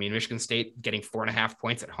points. I mean, Michigan State getting 4.5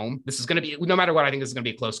 points at home. This is going to be, no matter what, I think this is going to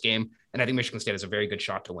be a close game. And I think Michigan State has a very good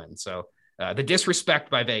shot to win. So the disrespect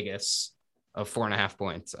by Vegas of 4.5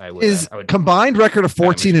 points. I would combined record of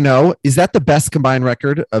 14-0. Is that the best combined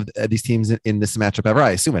record of these teams in this matchup ever? I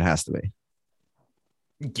assume it has to be.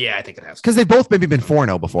 Yeah, I think it has to. Because they've both maybe been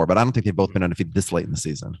 4-0 before, but I don't think they've both been undefeated this late in the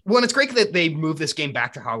season. Well, and it's great that they moved this game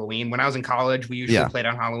back to Halloween. When I was in college, we usually played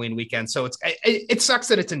on Halloween weekend. So it sucks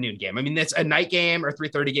that it's a noon game. I mean, it's a night game or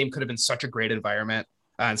 3:30 game could have been such a great environment.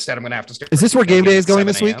 Instead, I'm going to have to start. Is this where game day is going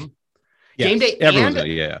this week? Yeah. Game day. Game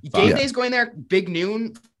day is going there. Big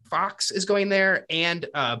noon. Fox is going there, and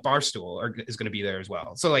Barstool is going to be there as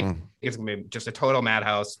well. So it's going to be just a total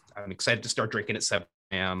madhouse. I'm excited to start drinking at 7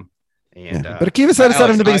 a.m. And but Akiva said it's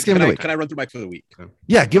not the biggest game of the week. Can I run through my for the week?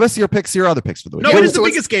 Yeah, give us your other picks for the week. No, it is the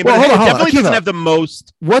biggest game. Well, hold on, definitely doesn't have the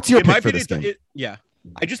most. What's your pick for this game?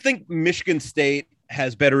 I just think Michigan State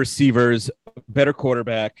has better receivers, better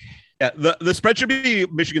quarterback. Yeah, the spread should be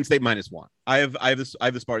Michigan State -1. I have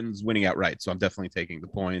the Spartans winning outright, so I'm definitely taking the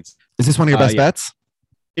points. Is this one of your best bets?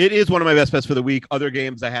 It is one of my best bets for the week. Other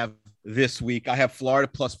games I have this week, I have Florida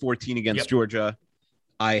 +14 against Georgia.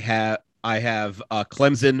 I have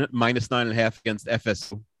Clemson -9.5 against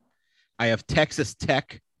FSU. I have Texas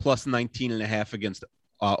Tech plus 19.5 against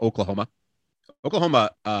Oklahoma.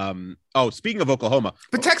 Oklahoma. Speaking of Oklahoma,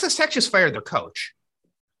 but Texas Tech just fired their coach.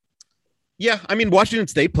 Yeah, I mean Washington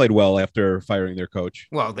State played well after firing their coach.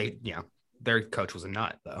 Well, their coach was a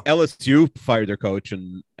nut though. LSU fired their coach,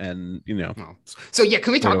 and you know. So yeah,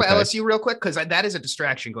 can we talk about LSU real quick, because that is a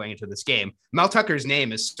distraction going into this game. Mel Tucker's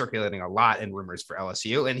name is circulating a lot in rumors for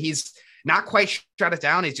LSU, and he's not quite shut it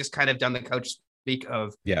down. He's just kind of done the coach speak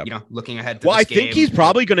of looking ahead to this game. I think he's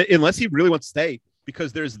probably going to, unless he really wants to stay,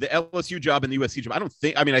 because there's the LSU job and the USC job.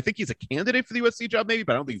 I think he's a candidate for the USC job maybe,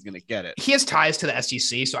 but I don't think he's going to get it. He has ties to the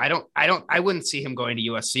SEC, so I wouldn't see him going to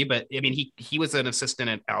USC, but I mean, he was an assistant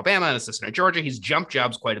at Alabama, an assistant at Georgia. He's jumped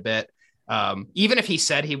jobs quite a bit. Even if he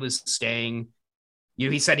said he was staying,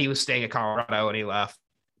 he said he was staying at Colorado and he left.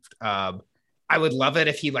 I would love it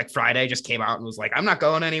if he like Friday just came out and was like, I'm not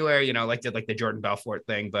going anywhere, did like the Jordan Belfort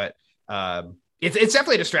thing, but it's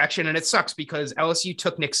definitely a distraction, and it sucks because LSU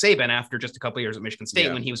took Nick Saban after just a couple of years at Michigan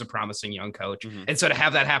State when he was a promising young coach. Mm-hmm. And so to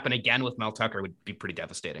have that happen again with Mel Tucker would be pretty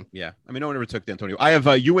devastating. Yeah. I mean, no one ever took D'Antonio. I have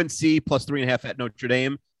UNC plus 3.5 at Notre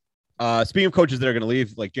Dame. Speaking of coaches that are going to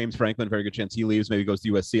leave, like James Franklin, very good chance he leaves, maybe goes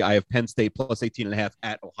to USC. I have Penn State plus 18.5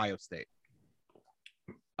 at Ohio State.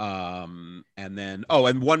 And then,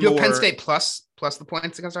 and one more. Penn State plus the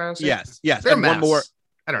points against Ohio State? Yes. They're and one more.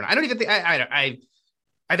 I don't know. I don't even think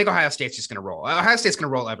I think Ohio State's just going to roll. Ohio State's going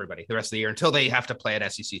to roll everybody the rest of the year until they have to play an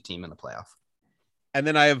SEC team in the playoff. And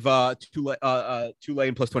then I have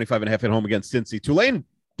Tulane plus 25.5 at home against Cincy. Tulane,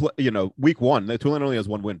 week one, Tulane only has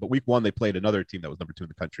one win, but week one they played another team that was number 2 in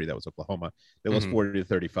the country. That was Oklahoma. They lost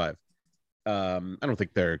 40-35. I don't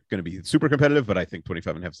think they're going to be super competitive, but I think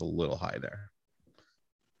 25.5 is a little high there.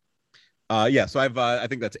 So I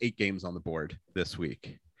think that's 8 games on the board this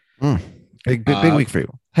week. Big week for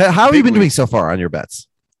you. How have you been doing so far on your bets?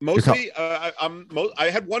 Mostly, I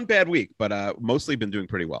had one bad week, but mostly been doing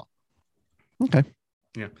pretty well. Okay.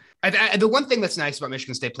 Yeah. The one thing that's nice about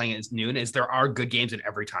Michigan State playing at noon is there are good games in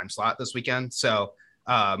every time slot this weekend. So,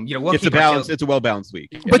 we'll it's a balance. It's a well-balanced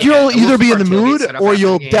week. But you'll either be in the mood or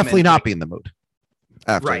you'll definitely not be in the mood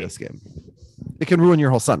after this game. It can ruin your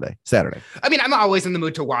whole Saturday. I mean, I'm always in the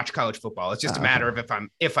mood to watch college football. It's just a matter of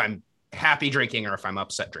if I'm happy drinking or if I'm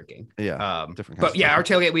upset drinking. Yeah. But yeah, our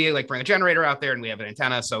tailgate, we like bring a generator out there and we have an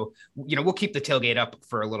antenna. So, we'll keep the tailgate up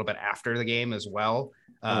for a little bit after the game as well.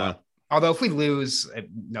 Although if we lose,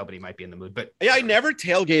 nobody might be in the mood, but yeah, I never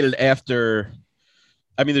tailgated after.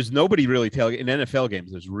 I mean, there's nobody really tailgate in NFL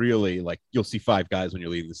games. There's really you'll see 5 guys when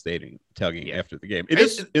you're leaving the stadium tailgating after the game. It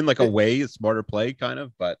is in a way a smarter play kind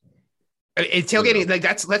of, but tailgating,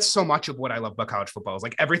 that's so much of what I love about college football is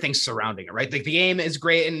everything surrounding it, right? Like the game is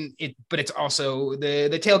great, but it's also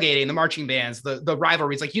the tailgating, the marching bands, the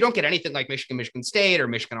rivalries. Like you don't get anything like Michigan State or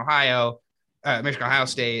Michigan Ohio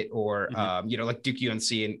State, or like Duke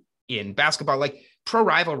UNC in basketball. Like pro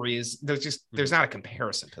rivalries, there's not a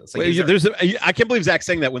comparison to this. I can't believe Zach's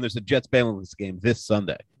saying that when there's a Jets Bengals game this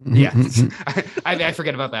Sunday. Yeah, I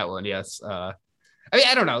forget about that one. Yes, I mean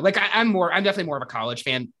I don't know. Like I'm definitely more of a college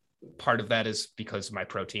fan. Part of that is because my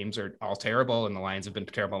pro teams are all terrible and the Lions have been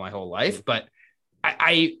terrible my whole life. But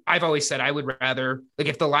I've always said I would rather,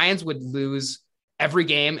 if the Lions would lose every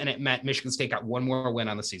game and it meant Michigan State got one more win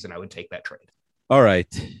on the season, I would take that trade. All right.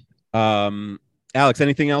 Alex,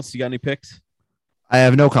 anything else? You got any picks? I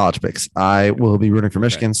have no college picks. I will be rooting for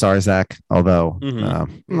Michigan. Okay. Sorry, Zach. Although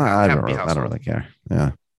I don't really care.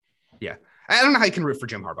 Yeah. Yeah. I don't know how you can root for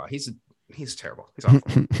Jim Harbaugh. He's terrible. He's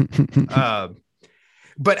awful.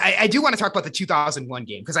 But I do want to talk about the 2001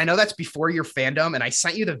 game because I know that's before your fandom, and I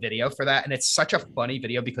sent you the video for that, and it's such a funny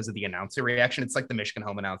video because of the announcer reaction. It's like the Michigan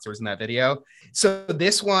home announcers in that video. So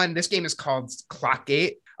this game is called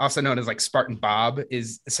Clockgate, also known as Spartan Bob.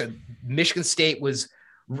 So Michigan State was,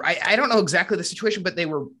 I don't know exactly the situation, but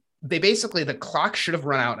they basically, the clock should have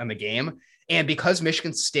run out on the game. And because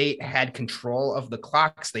Michigan State had control of the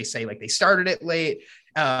clocks, they say they started it late.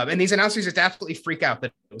 And these announcers just absolutely freak out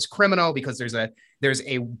that it was criminal because there's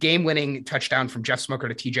a game-winning touchdown from Jeff Smoker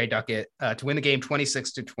to TJ Duckett to win the game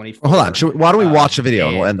 26-24. Hold on. Why don't we watch the video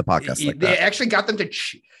and we'll end the podcast like that? They actually got them to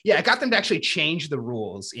it got them to actually change the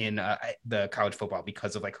rules in the college football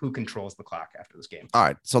because of who controls the clock after this game. All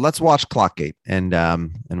right. So let's watch Clockgate. And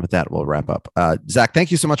with that, we'll wrap up. Zach,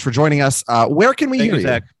 thank you so much for joining us. Where can we hear you?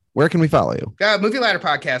 Zach. Where can we follow you? Movie Ladder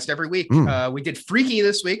Podcast every week. We did Freaky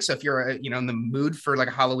this week. So if you're in the mood for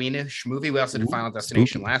a Halloween-ish movie, we also did Final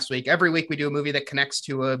Destination last week. Every week we do a movie that connects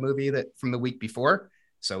to a movie that from the week before.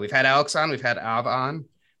 So we've had Alex on, we've had Av on.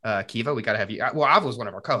 Kiva, we got to have you. Well, Av was one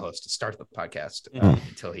of our co-hosts to start the podcast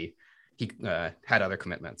until he he had other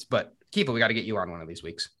commitments. But Keepa, we got to get you on one of these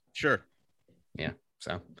weeks. Sure. Yeah.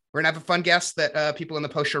 So we're gonna have a fun guest that people in the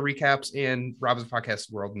post-show recaps and Rob's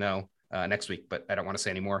podcast world know next week. But I don't want to say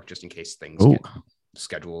any more just in case things get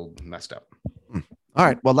scheduled messed up. All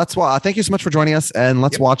right. Well, let's thank you so much for joining us, and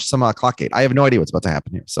let's watch some Clockgate. I have no idea what's about to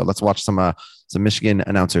happen here, so let's watch some Michigan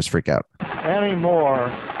announcers freak out. Any more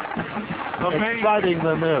exciting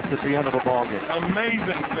than this at the end of a ball game?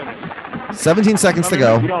 Amazing finish. 17 seconds to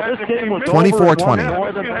go. This game was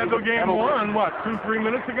 24-20. Michigan had the game won, 2-3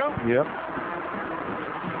 minutes ago? Yep.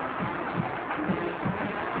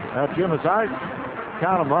 Now, Jim, as I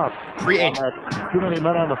count them up, too many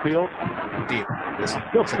men on the field.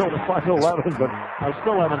 Still the final 11, but I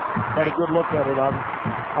still haven't had a good look at it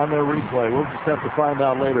on their replay. We'll just have to find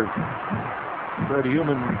out later. Fred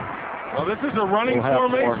Human. Well, this is a running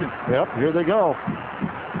formation. Yep, here they go.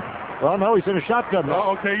 Well, no, he's in a shotgun now.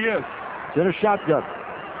 Oh, okay, yes. He's in a shotgun.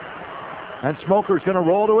 And Smoker's going to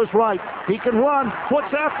roll to his right. He can run.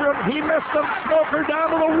 Puts after him. He missed him. Smoker down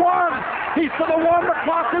to the 1. He's to the 1. The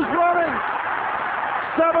clock is running.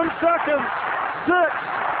 7 seconds. 6,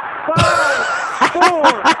 5, 4,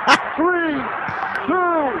 3, 2,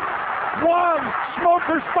 1.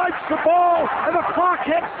 Smoker spikes the ball, and the clock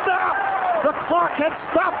had stopped. The clock had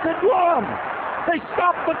stopped at 1. They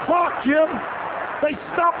stopped the clock, Jim. They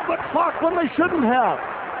stopped the clock when they shouldn't have.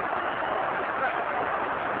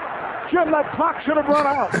 Jim, that clock should have run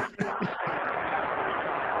out.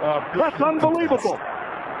 That's unbelievable.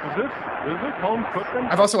 Is this home cooking?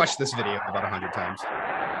 I've also watched this video about 100 times.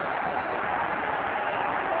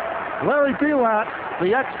 Larry Belat,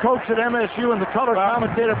 the ex-coach at MSU and the color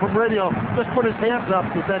commentator from radio, just put his hands up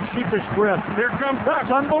with that sheepish grin. Here comes that's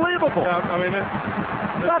unbelievable.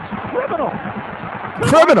 That's criminal.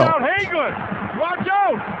 Criminal. Watch out, Haygood. Watch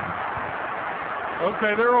out.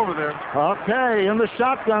 Okay, they're over there. Okay, in the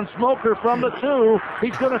shotgun, Smoker from the 2.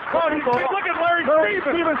 He's going to score. Look at Larry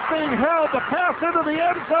Stevens being held. The pass into the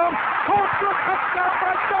end zone. Culture touchdown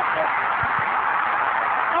by Smoker.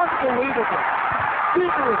 Unbelievable.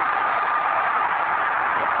 Feverish.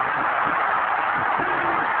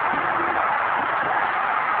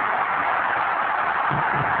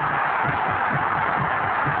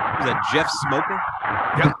 Is that Jeff Smoker?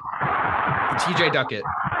 Yep. TJ Duckett.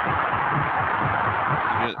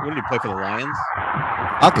 When did he play for the Lions?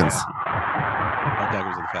 Falcons. I thought it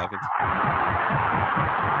was the Falcons.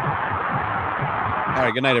 All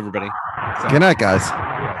right, good night, everybody. Good night, guys.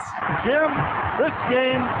 Jim, this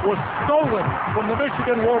game was stolen from the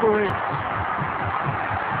Michigan Wolverines.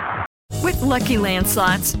 With Lucky Land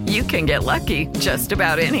Slots, you can get lucky just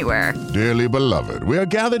about anywhere. Dearly beloved, we are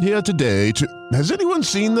gathered here today to... Has anyone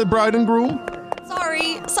seen the bride and groom?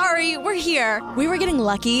 Sorry, we're here. We were getting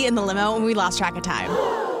lucky in the limo and we lost track of time.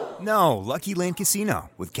 No, Lucky Land Casino,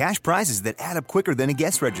 with cash prizes that add up quicker than a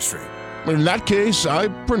guest registry. In that case, I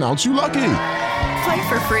pronounce you lucky. Play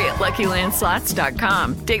for free at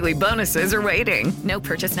LuckyLandSlots.com. Daily bonuses are waiting. No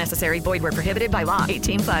purchase necessary. Void where prohibited by law.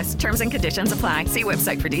 18+. Terms and conditions apply. See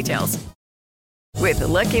website for details. With the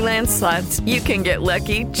Lucky Land Slots, you can get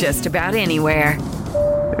lucky just about anywhere.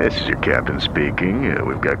 This is your captain speaking.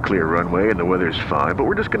 We've got clear runway and the weather's fine, but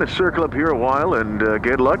we're just going to circle up here a while and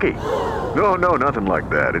get lucky. No, nothing like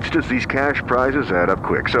that. It's just these cash prizes add up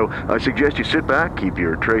quick. So I suggest you sit back, keep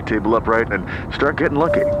your tray table upright, and start getting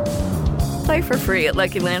lucky. Play for free at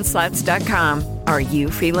LuckyLandSlots.com. Are you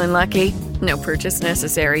feeling lucky? No purchase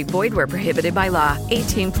necessary. Void where prohibited by law.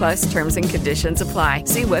 18+ terms and conditions apply.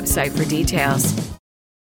 See website for details.